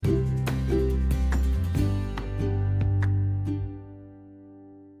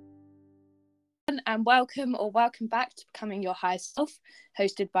and welcome back to Becoming Your Higher Self,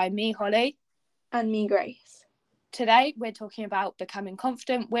 hosted by me, Holly. And me, Grace. Today, we're talking about becoming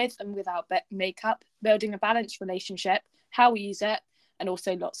confident with and without makeup, building a balanced relationship, how we use it, and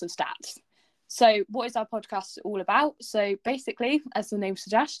also lots of stats. So what is our podcast all about? So basically, as the name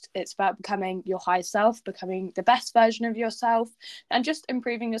suggests, it's about becoming your higher self, becoming the best version of yourself, and just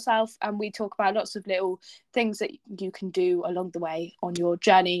improving yourself. And we talk about lots of little things that you can do along the way on your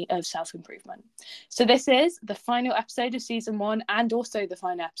journey of self-improvement. So this is the final episode of season 1 and also the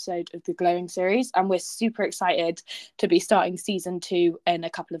final episode of the Glowing series. And we're super excited to be starting season 2 in a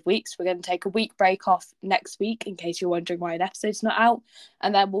couple of weeks. We're going to take a week break off next week, in case you're wondering why an episode's not out.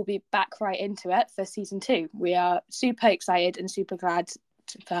 And then we'll be back right into it for season 2. We are super excited and super glad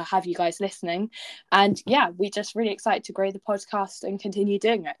to have you guys listening, and we're just really excited to grow the podcast and continue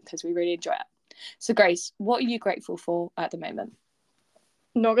doing it because we really enjoy it. So Grace, what are you grateful for at the moment?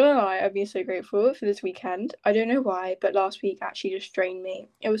 Not gonna lie, I've been so grateful for this weekend. I don't know why, but last week actually just drained me.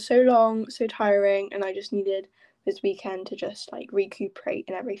 It was so long, so tiring, and I just needed this weekend to just recuperate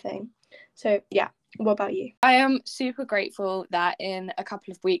and everything. So what about you? I am super grateful that in a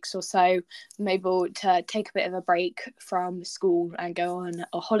couple of weeks or so I'm able to take a bit of a break from school and go on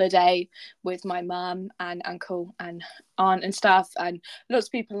a holiday with my mum and uncle and aunt and stuff. And lots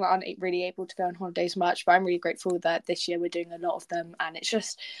of people aren't really able to go on holidays much, but I'm really grateful that this year we're doing a lot of them, and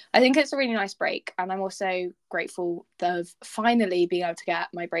I think it's a really nice break. And I'm also grateful of finally being able to get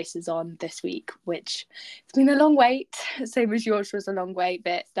my braces on this week, which it's been a long wait, same as yours was a long wait,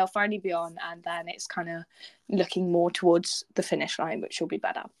 but they'll finally be on, and then it's kind of looking more towards the finish line, which will be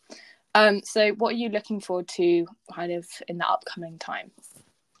better. So what are you looking forward to kind of in the upcoming time?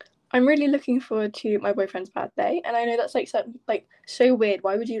 I'm really looking forward to my boyfriend's birthday, and I know that's so weird.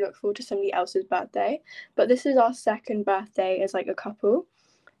 Why would you look forward to somebody else's birthday? But this is our second birthday as a couple,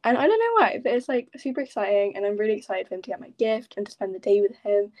 and I don't know why, but it's super exciting, and I'm really excited for him to get my gift and to spend the day with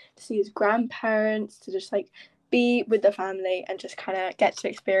him, to see his grandparents, to just be with the family and just kind of get to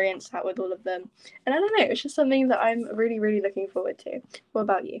experience that with all of them. And I don't know, it's just something that I'm really, really looking forward to. What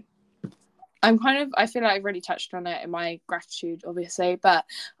about you? I feel like I've really touched on it in my gratitude, obviously, but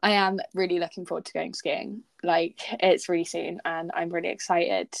I am really looking forward to going skiing. It's really soon, and I'm really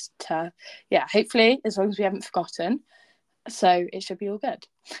excited to, hopefully, as long as we haven't forgotten. So it should be all good.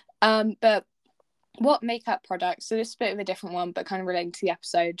 But what makeup products, so this is a bit of a different one, but kind of relating to the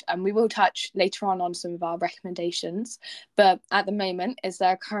episode, and we will touch later on some of our recommendations. But at the moment, is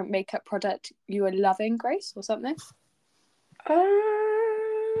there a current makeup product you are loving, Grace, or something?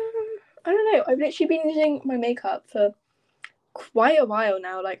 I don't know. I've literally been using my makeup for quite a while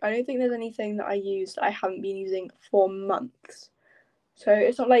now. I don't think there's anything that I use that I haven't been using for months. So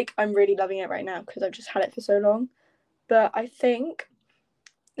it's not like I'm really loving it right now because I've just had it for so long. But I think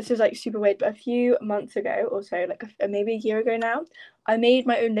this is super weird, but a few months ago or so, maybe a year ago now, I made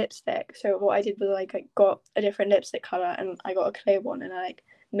my own lipstick. So what I did was I got a different lipstick color and I got a clear one, and I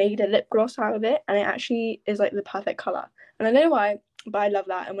made a lip gloss out of it, and it actually is the perfect color. And I don't know why, but I love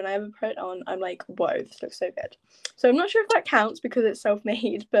that. And when I ever put it on, I'm like, whoa, this looks so good. So I'm not sure if that counts because it's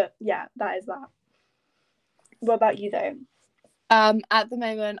self-made, but yeah, that is that. What about you though? At the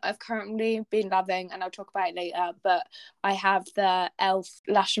moment, I've currently been loving, and I'll talk about it later, but I have the e.l.f.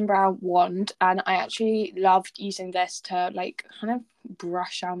 Lash and Brow wand, and I actually loved using this to kind of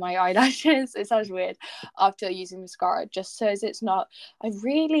brush out my eyelashes. It sounds weird after using mascara, just so as it's not, I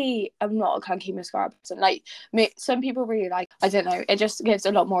really am not a clunky mascara person. Some people really I don't know, it just gives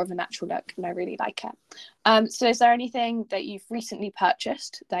a lot more of a natural look, and I really like it. So is there anything that you've recently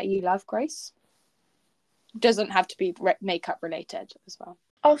purchased that you love, Grace? Doesn't have to be makeup related as well.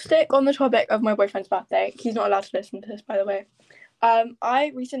 I'll stick on the topic of my boyfriend's birthday. He's not allowed to listen to this, by the way.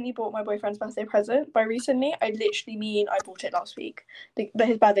 I recently bought my boyfriend's birthday present. By recently, I literally mean I bought it last week. But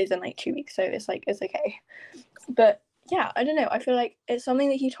his birthday's in 2 weeks, so it's okay. But yeah, I don't know. I feel like it's something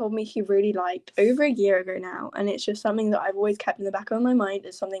that he told me he really liked over a year ago now, and it's just something that I've always kept in the back of my mind.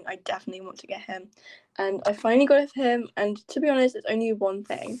 It's something I definitely want to get him, and I finally got it for him. And to be honest, it's only one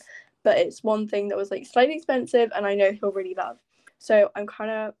thing, but it's one thing that was slightly expensive, and I know he'll really love. So I'm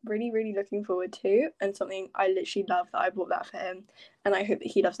kind of really, really looking forward to, and something I literally love that I bought that for him, and I hope that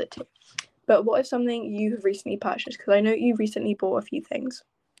he loves it too. But what is something you have recently purchased? Because I know you recently bought a few things.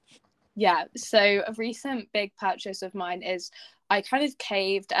 Yeah, so a recent big purchase of mine is I kind of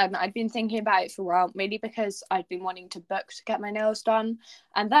caved, and I'd been thinking about it for a while, mainly because I'd been wanting to book to get my nails done.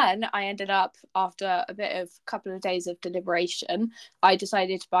 And then I ended up, after a couple of days of deliberation, I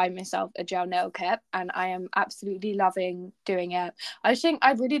decided to buy myself a gel nail kit, and I am absolutely loving doing it. I think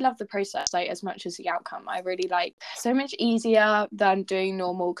I really love the process, like, as much as the outcome. I really like so much easier than doing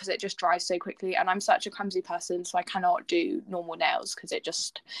normal because it just dries so quickly, and I'm such a clumsy person, so I cannot do normal nails because it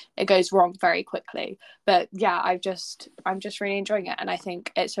goes wrong very quickly. But yeah, I'm just really enjoying it, and I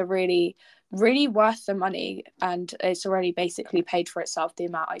think it's a really worth the money, and it's already basically paid for itself the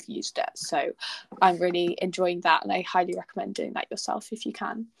amount I've used it. So I'm really enjoying that, and I highly recommend doing that yourself if you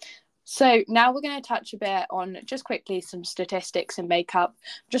can. So now we're going to touch a bit on, just quickly, some statistics in makeup,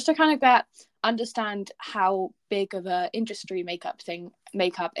 just to kind of understand how big of a industry makeup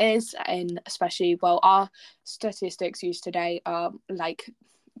is, and especially, well, our statistics used today are like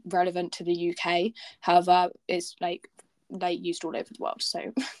relevant to the UK. However, it's like used all over the world.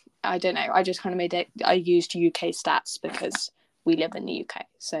 So I don't know. I just kind of I used UK stats because we live in the UK,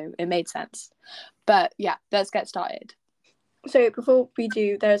 so it made sense. But yeah, let's get started. So before we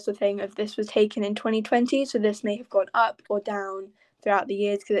do, there's the thing of this was taken in 2020, so this may have gone up or down throughout the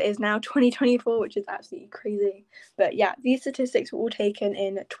years because it is now 2024, which is absolutely crazy. But yeah, these statistics were all taken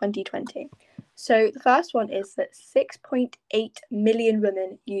in 2020. So the first one is that 6.8 million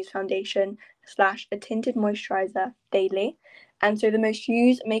women use foundation / a tinted moisturizer daily. And so the most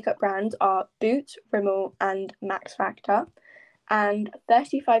used makeup brands are Boots, Rimmel, and Max Factor. And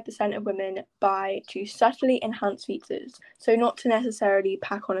 35% of women buy to subtly enhance features. So not to necessarily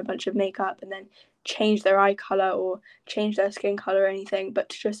pack on a bunch of makeup and then change their eye colour or change their skin colour or anything, but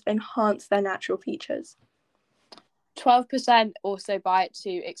to just enhance their natural features. 12% also buy it to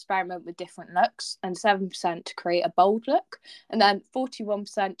experiment with different looks, and 7% to create a bold look, and then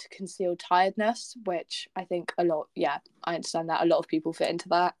 41% to conceal tiredness, which I think I understand that a lot of people fit into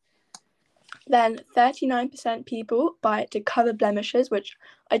that. Then 39% people buy it to cover blemishes, which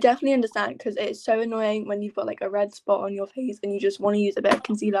I definitely understand because it's so annoying when you've got like a red spot on your face and you just want to use a bit of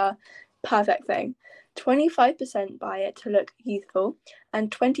concealer. Perfect thing. 25% buy it to look youthful,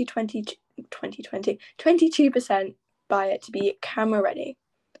 and 22% buy it to be camera ready.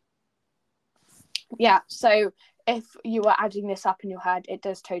 Yeah, so if you were adding this up in your head, it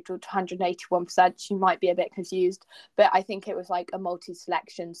does total to 181%. You might be a bit confused, but I think it was like a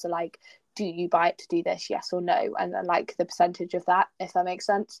multi-selection. So like, do you buy it to do this, yes or no? And then like the percentage of that, if that makes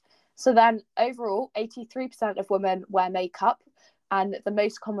sense. So then overall, 83% of women wear makeup, and the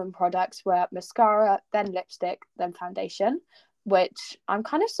most common products were mascara, then lipstick, then foundation, which I'm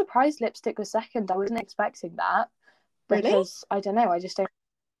kind of surprised lipstick was second. I wasn't expecting that. Because really? I don't know,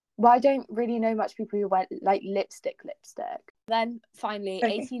 I don't really know much people who wear like lipstick. Then finally,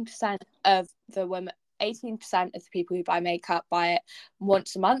 Okay. 18% of the people who buy makeup buy it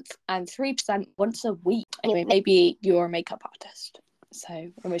once a month, and 3% once a week. Anyway, maybe you're a makeup artist, so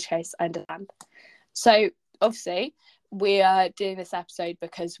in which case I understand. So obviously we are doing this episode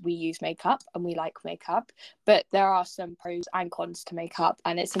because we use makeup and we like makeup, but there are some pros and cons to makeup,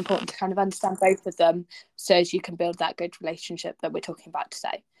 and it's important to kind of understand both of them so as you can build that good relationship that we're talking about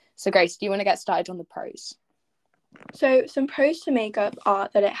today. So Grace, do you want to get started on the pros? So some pros to makeup are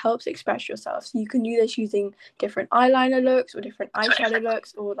that it helps express yourself. So you can do this using different eyeliner looks or different eyeshadow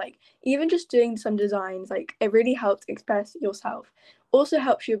looks, or like even just doing some designs. Like it really helps express yourself. Also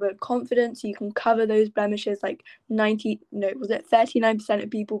helps you build confidence. You can cover those blemishes like 39% of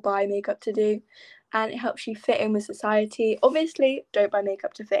people buy makeup to do. And it helps you fit in with society. Obviously, don't buy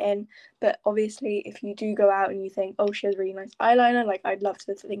makeup to fit in, but obviously if you do go out and you think, oh, she has really nice eyeliner, like I'd love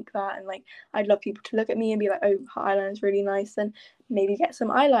to think that, and like I'd love people to look at me and be like, oh, her eyeliner is really nice, then maybe get some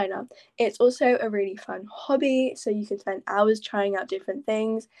eyeliner. It's also a really fun hobby, so you can spend hours trying out different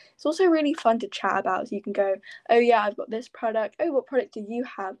things. It's also really fun to chat about, so you can go, oh yeah, I've got this product, oh, what product do you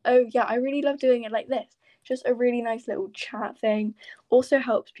have, oh yeah, I really love doing it like this. Just a really nice little chat thing. Also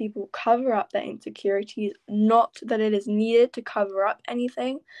helps people cover up their insecurities. Not that it is needed to cover up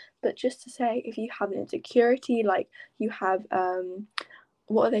anything, but just to say, if you have an insecurity, like you have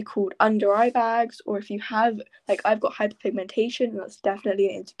what are they called, under eye bags, or if you have, like I've got hyperpigmentation, and that's definitely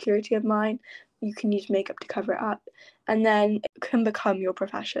an insecurity of mine, you can use makeup to cover it up, and then it can become your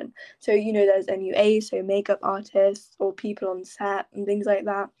profession. So there's MUA, so makeup artists or people on set and things like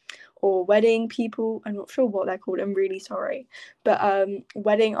that, or wedding people. I'm not sure what they're called, I'm really sorry, but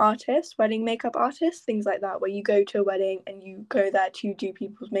wedding artists, wedding makeup artists, things like that, where you go to a wedding and you go there to do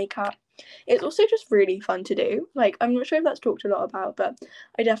people's makeup. It's also just really fun to do. Like, I'm not sure if that's talked a lot about, but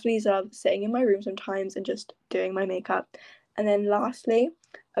I definitely love sitting in my room sometimes and just doing my makeup. And then lastly,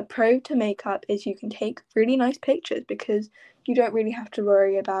 a pro to makeup is you can take really nice pictures, because you don't really have to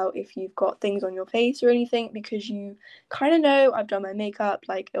worry about if you've got things on your face or anything, because you kind of know, I've done my makeup,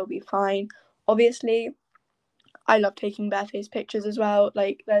 like it'll be fine. Obviously, I love taking barefaced pictures as well,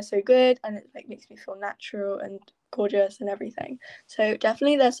 like they're so good and it like makes me feel natural and gorgeous and everything. So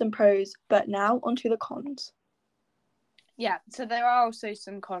definitely there's some pros, but now onto the cons. Yeah, so there are also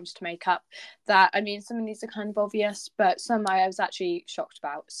some cons to makeup that, I mean, some of these are kind of obvious, but some I was actually shocked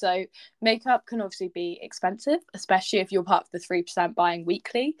about. So makeup can obviously be expensive, especially if you're part of the 3% buying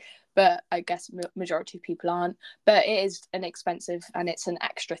weekly, but I guess majority of people aren't. But it is an expensive and it's an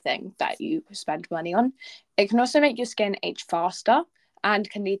extra thing that you spend money on. It can also make your skin age faster and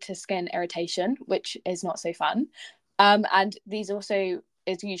can lead to skin irritation, which is not so fun. And these also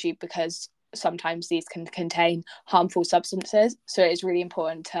is usually because sometimes these can contain harmful substances. So it is really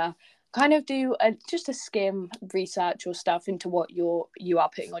important to kind of do just a skim research or stuff into what you are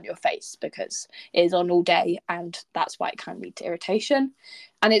putting on your face, because it is on all day and that's why it can lead to irritation.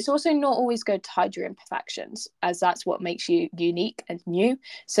 And it's also not always good to hide your imperfections, as that's what makes you unique and new.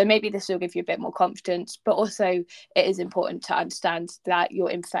 So maybe this will give you a bit more confidence, but also it is important to understand that your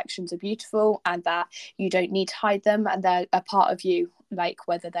imperfections are beautiful and that you don't need to hide them, and they're a part of you, like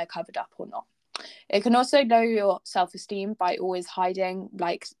whether they're covered up or not. It can also lower your self-esteem by always hiding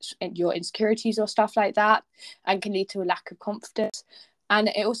like your insecurities or stuff like that, and can lead to a lack of confidence. And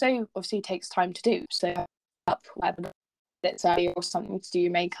it also obviously takes time to do. So up whatever it's early or something to do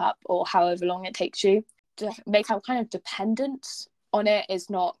your makeup, or however long it takes you. Makeup kind of dependence on it is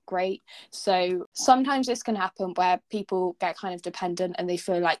not great. So sometimes this can happen where people get kind of dependent and they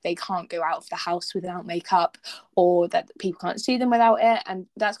feel like they can't go out of the house without makeup, or that people can't see them without it, and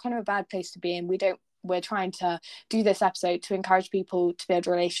that's kind of a bad place to be in. We're trying to do this episode to encourage people to build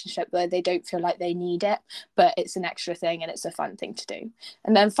a relationship where they don't feel like they need it, but it's an extra thing and it's a fun thing to do.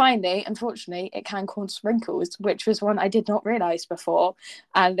 And then finally, unfortunately, it can cause wrinkles, which was one I did not realise before,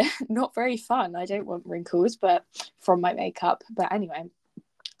 and not very fun. I don't want wrinkles, but from my makeup. But anyway,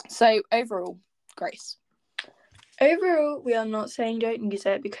 so overall, Grace. Overall, we are not saying don't use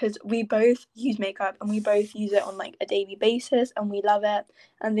it, because we both use makeup and we both use it on like a daily basis and we love it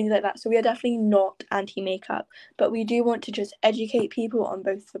and things like that. So we are definitely not anti-makeup, but we do want to just educate people on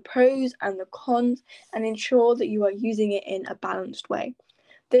both the pros and the cons and ensure that you are using it in a balanced way.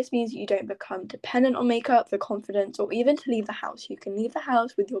 This means that you don't become dependent on makeup for confidence or even to leave the house. You can leave the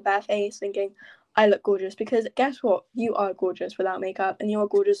house with your bare face thinking, I look gorgeous, because guess what? You are gorgeous without makeup and you are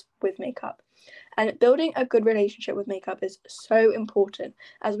gorgeous with makeup. And building a good relationship with makeup is so important,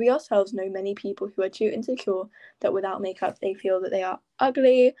 as we ourselves know many people who are too insecure that without makeup they feel that they are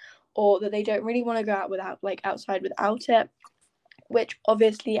ugly, or that they don't really want to go out outside without it, which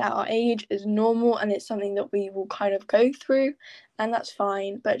obviously at our age is normal and it's something that we will kind of go through, and that's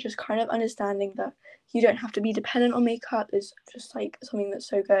fine. But just kind of understanding that you don't have to be dependent on makeup is just like something that's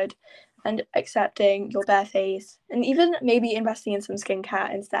so good, and accepting your bare face, and even maybe investing in some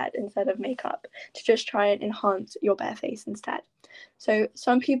skincare instead of makeup, to just try and enhance your bare face instead. So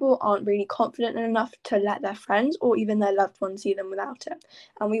some people aren't really confident enough to let their friends or even their loved ones see them without it.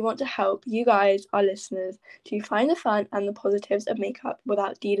 And we want to help you guys, our listeners, to find the fun and the positives of makeup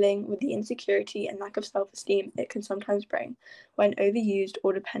without dealing with the insecurity and lack of self-esteem it can sometimes bring when overused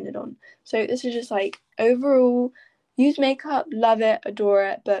or depended on. So this is just like overall, use makeup, love it, adore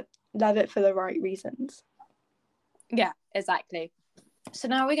it, but love it for the right reasons. Yeah, exactly. So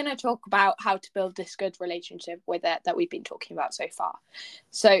now we're going to talk about how to build this good relationship with it that we've been talking about so far.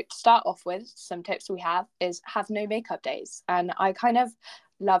 So to start off with, some tips we have no makeup days. And I kind of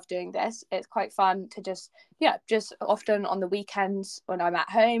love doing this. It's quite fun to just often on the weekends when I'm at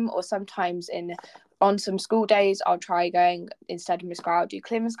home, or sometimes on some school days, I'll try going, instead of mascara, I'll do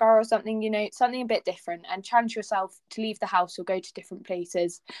clear mascara or something, something a bit different, and challenge yourself to leave the house or go to different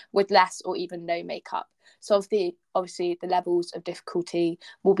places with less or even no makeup. So obviously the levels of difficulty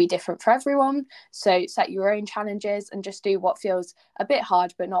will be different for everyone. So set your own challenges and just do what feels a bit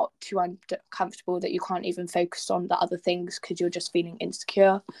hard, but not too uncomfortable that you can't even focus on the other things because you're just feeling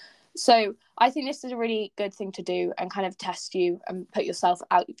insecure. So I think this is a really good thing to do and kind of test you and put yourself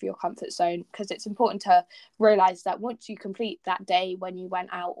out of your comfort zone, because it's important to realise that once you complete that day when you went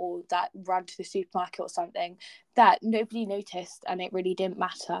out or that run to the supermarket or something, that nobody noticed and it really didn't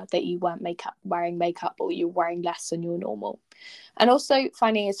matter that you weren't wearing makeup or you're wearing less than your normal. And also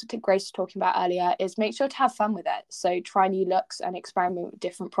finding, as Grace was talking about earlier, is make sure to have fun with it. So try new looks and experiment with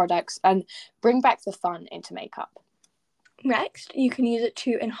different products and bring back the fun into makeup. Next, you can use it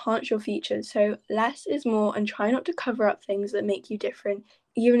to enhance your features. So less is more, and try not to cover up things that make you different,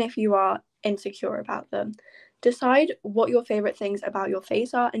 even if you are insecure about them. Decide what your favorite things about your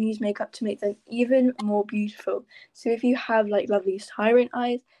face are and use makeup to make them even more beautiful. So if you have like lovely siren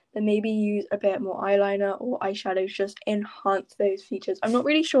eyes, then maybe use a bit more eyeliner or eyeshadows, just enhance those features. I'm not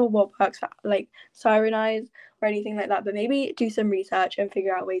really sure what works for like siren eyes or anything like that, but maybe do some research and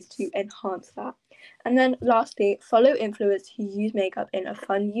figure out ways to enhance that. And then lastly, follow influencers who use makeup in a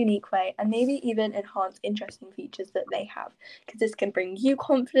fun, unique way and maybe even enhance interesting features that they have, because this can bring you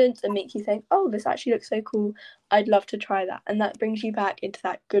confidence and make you think, oh, this actually looks so cool, I'd love to try that. And that brings you back into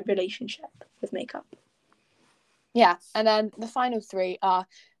that good relationship with makeup. Yeah, and then the final three are: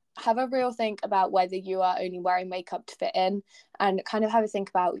 have a real think about whether you are only wearing makeup to fit in, and kind of have a think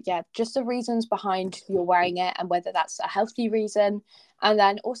about, just the reasons behind you're wearing it and whether that's a healthy reason. And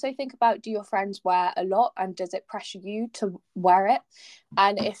then also think about, do your friends wear a lot and does it pressure you to wear it?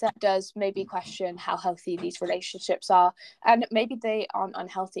 And if that does, maybe question how healthy these relationships are. And maybe they aren't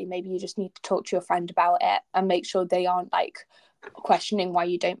unhealthy. Maybe you just need to talk to your friend about it and make sure they aren't like questioning why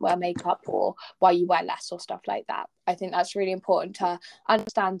you don't wear makeup or why you wear less or stuff like that. I think that's really important to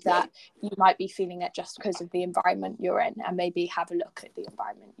understand that you might be feeling it just because of the environment you're in, and maybe have a look at the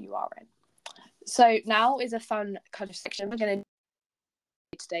environment you are in. So now is a fun kind of section. We're going to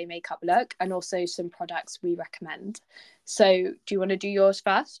today makeup look and also some products we recommend. So do you want to do yours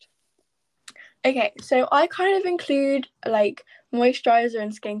first? Okay, so I kind of include like moisturizer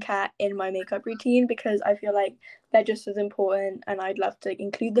and skincare in my makeup routine because I feel like they're just as important and I'd love to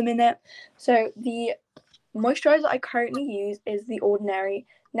include them in it. So the moisturizer I currently use is the Ordinary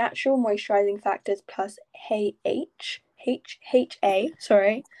Natural Moisturizing Factors Plus HA,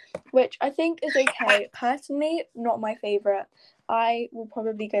 sorry, which I think is okay. Personally, not my favorite. I will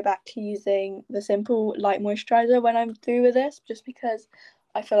probably go back to using the Simple Light Moisturizer when I'm through with this, just because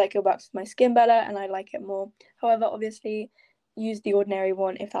I feel like it works with my skin better and I like it more. However, obviously, use the Ordinary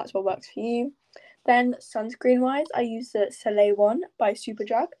one if that's what works for you. Then sunscreen wise, I use the Soleil one by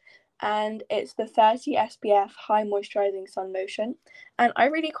Superdrug, and it's the 30 SPF High Moisturizing Sun Lotion, and I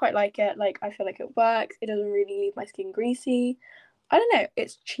really quite like it. Like, I feel like it works. It doesn't really leave my skin greasy. I don't know.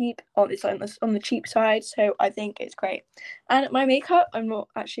 It's cheap. It's on the cheap side, so I think it's great. And my makeup, I'm not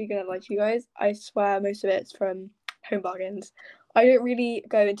actually gonna lie to you guys. I swear most of it's from Home Bargains. I don't really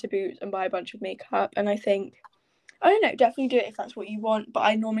go into Boots and buy a bunch of makeup, and I think, I don't know, definitely do it if that's what you want, but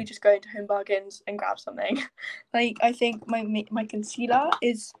I normally just go into Home Bargains and grab something. Like, I think my concealer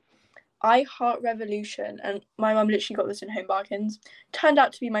is I Heart Revolution, and my mum literally got this in Home Bargains. Turned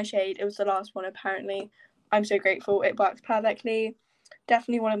out to be my shade. It was the last one, apparently. I'm so grateful. It works perfectly.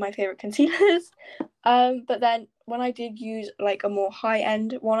 Definitely one of my favourite concealers. But then when I did use like a more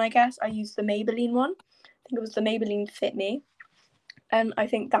high-end one, I guess, I used the Maybelline one. I think it was the Maybelline Fit Me. And I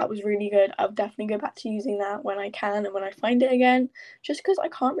think that was really good. I'll definitely go back to using that when I can and when I find it again. Just because I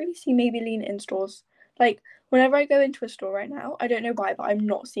can't really see Maybelline in stores. Like, whenever I go into a store right now, I don't know why, but I'm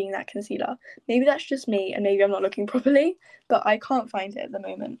not seeing that concealer. Maybe that's just me and maybe I'm not looking properly, but I can't find it at the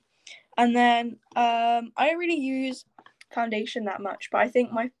moment. And then I don't really use foundation that much, but I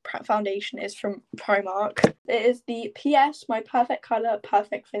think my foundation is from Primark. It is the PS My Perfect Colour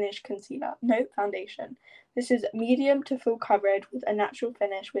Perfect Finish Concealer. No foundation. This is medium to full coverage with a natural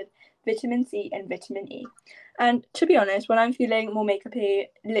finish with vitamin C and vitamin E. And to be honest, when I'm feeling more makeup-y,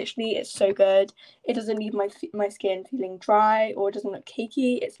 literally it's so good. It doesn't leave my skin feeling dry or it doesn't look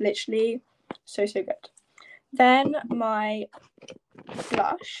cakey. It's literally so good. Then my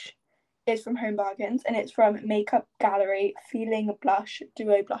blush is from Home Bargains and it's from Makeup Gallery Feeling Blush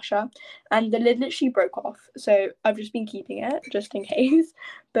Duo Blusher, and the lid literally broke off, so I've just been keeping it just in case.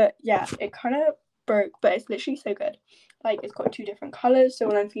 But yeah, it kind of broke, but it's literally so good. Like, it's got two different colours, so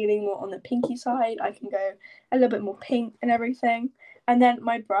when I'm feeling more on the pinky side, I can go a little bit more pink and everything. And then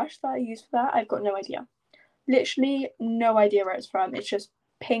my brush that I use for that, I've got no idea. Literally no idea where it's from. It's just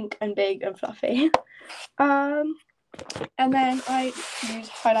pink and big and fluffy. And then I use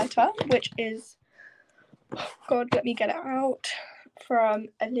highlighter, which is, oh God, let me get it out, from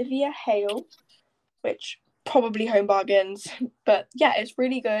Olivia Hale, which probably Home Bargains, but yeah, it's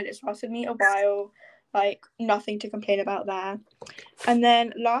really good. It's lasted me a while, like nothing to complain about there. And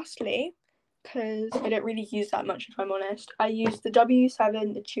then lastly, because I don't really use that much if I'm honest, I use the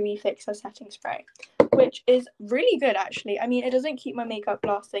W7 the Chewy Fixer Setting Spray, which is really good actually. I mean, it doesn't keep my makeup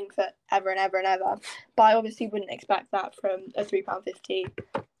lasting for ever and ever and ever, but I obviously wouldn't expect that from a £3.50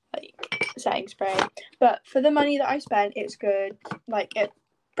 like setting spray. But for the money that I spent, it's good. Like, it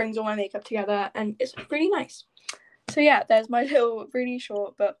brings all my makeup together and it's really nice. So yeah, there's my little really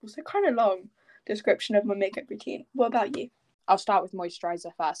short but also kind of long description of my makeup routine. What about you? I'll start with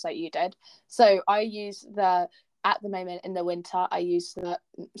moisturizer first, like you did. So I use at the moment in the winter, I use the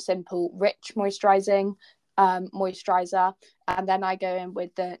Simple Rich Moisturizing moisturizer, and then I go in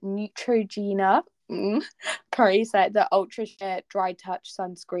with the Neutrogena Curry said the Ultra Sheer Dry Touch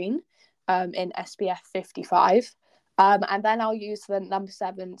Sunscreen in SPF 55. And then I'll use the number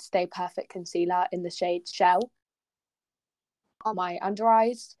 7 Stay Perfect Concealer in the shade Shell on my under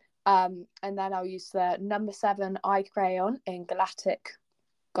eyes. And then I'll use the number 7 Eye Crayon in Galactic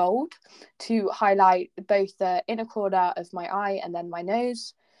Gold to highlight both the inner corner of my eye and then my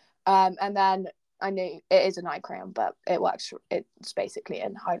nose. And then I know it is an eye crayon, but it's basically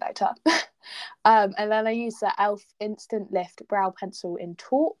an highlighter. And then I use the e.l.f. Instant Lift Brow Pencil in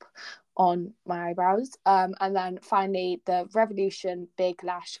taupe on my eyebrows. And then finally the Revolution Big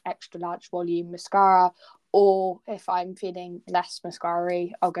Lash Extra Large Volume Mascara, or if I'm feeling less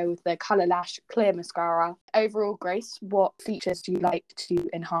mascara-y, I'll go with the Colour Lash Clear Mascara. Overall, Grace, what features do you like to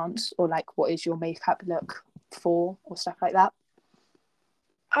enhance, or like what is your makeup look for, or stuff like that?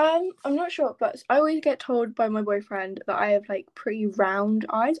 I'm not sure, but I always get told by my boyfriend that I have like pretty round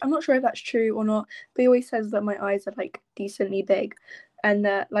eyes. I'm not sure if that's true or not, but he always says that my eyes are like decently big, and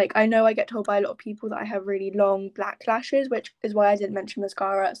that like I know I get told by a lot of people that I have really long black lashes, which is why I didn't mention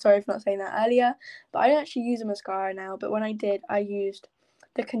mascara. Sorry for not saying that earlier, but I don't actually use a mascara now. But when I did, I used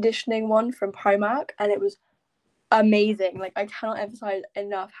the conditioning one from Primark, and it was amazing. Like I cannot emphasize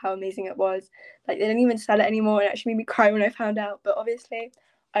enough how amazing it was. Like they don't even sell it anymore, and it actually made me cry when I found out. But obviously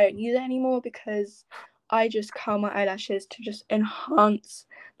I don't use it anymore because I just curl my eyelashes to just enhance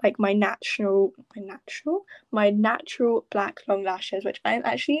like my natural black long lashes, which I'm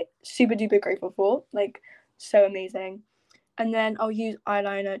actually super duper grateful for. Like so amazing. And then I'll use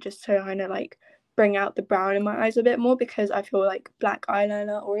eyeliner just to kind of like bring out the brown in my eyes a bit more, because I feel like black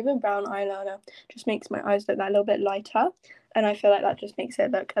eyeliner or even brown eyeliner just makes my eyes look that little bit lighter, and I feel like that just makes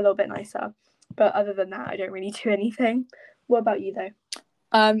it look a little bit nicer. But other than that, I don't really do anything. What about you though?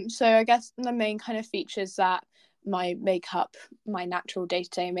 So I guess the main kind of features that my natural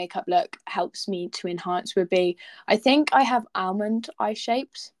day-to-day makeup look helps me to enhance would be, I think I have almond eye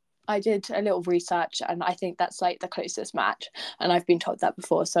shapes. I did a little research and I think that's like the closest match, and I've been told that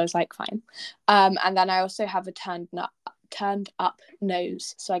before, so I was like fine. And then I also have a turned up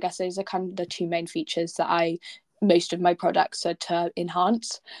nose, so I guess those are kind of the two main features that most of my products are to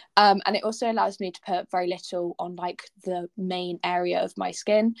enhance. And it also allows me to put very little on like the main area of my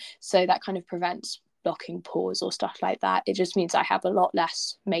skin, so that kind of prevents blocking pores or stuff like that. It just means I have a lot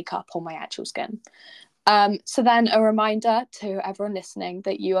less makeup on my actual skin. So then a reminder to everyone listening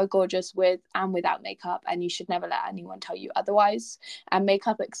that you are gorgeous with and without makeup, and you should never let anyone tell you otherwise. And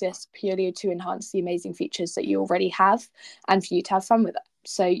makeup exists purely to enhance the amazing features that you already have and for you to have fun with it.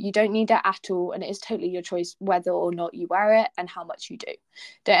 So you don't need it at all, and it is totally your choice whether or not you wear it and how much you do.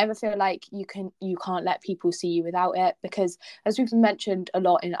 Don't ever feel like you can't let people see you without it, because as we've mentioned a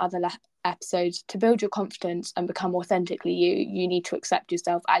lot in other episodes, to build your confidence and become authentically you need to accept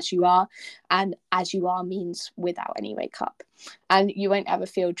yourself as you are, and as you are means without any makeup. And you won't ever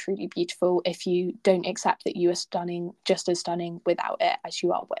feel truly beautiful if you don't accept that you are stunning, just as stunning without it as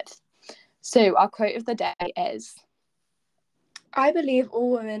you are with. So our quote of the day is, I believe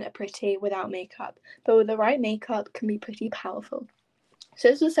all women are pretty without makeup, but with the right makeup can be pretty powerful. So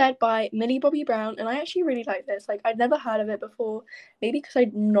this was said by Millie Bobby Brown, and I actually really like this. Like I'd never heard of it before, maybe because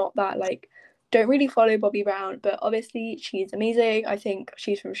I'm not that don't really follow Bobby Brown, but obviously she's amazing. I think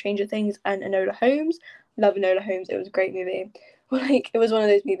she's from Stranger Things and Enola Holmes. Love Enola Holmes. It was a great movie. It was one of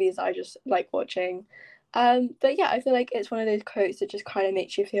those movies I just like watching. But yeah, I feel like it's one of those quotes that just kind of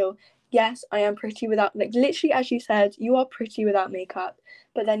makes you feel, yes, I am pretty without, literally as you said, you are pretty without makeup,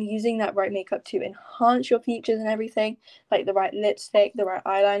 but then using that right makeup to enhance your features and everything, like the right lipstick, the right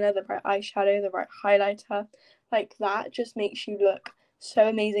eyeliner, the right eyeshadow, the right highlighter, like that just makes you look so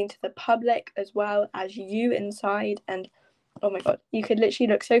amazing to the public as well as you inside. And oh my god, you could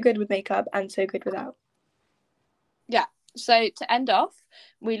literally look so good with makeup and so good without. Yeah. So to end off,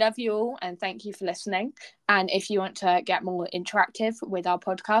 we love you all and thank you for listening. And if you want to get more interactive with our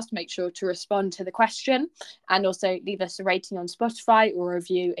podcast, make sure to respond to the question, and also leave us a rating on Spotify or a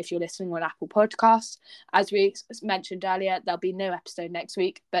review if you're listening on Apple Podcasts. As we mentioned earlier, there'll be no episode next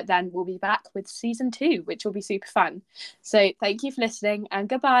week, but then we'll be back with season 2, which will be super fun. So thank you for listening and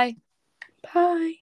goodbye. Bye.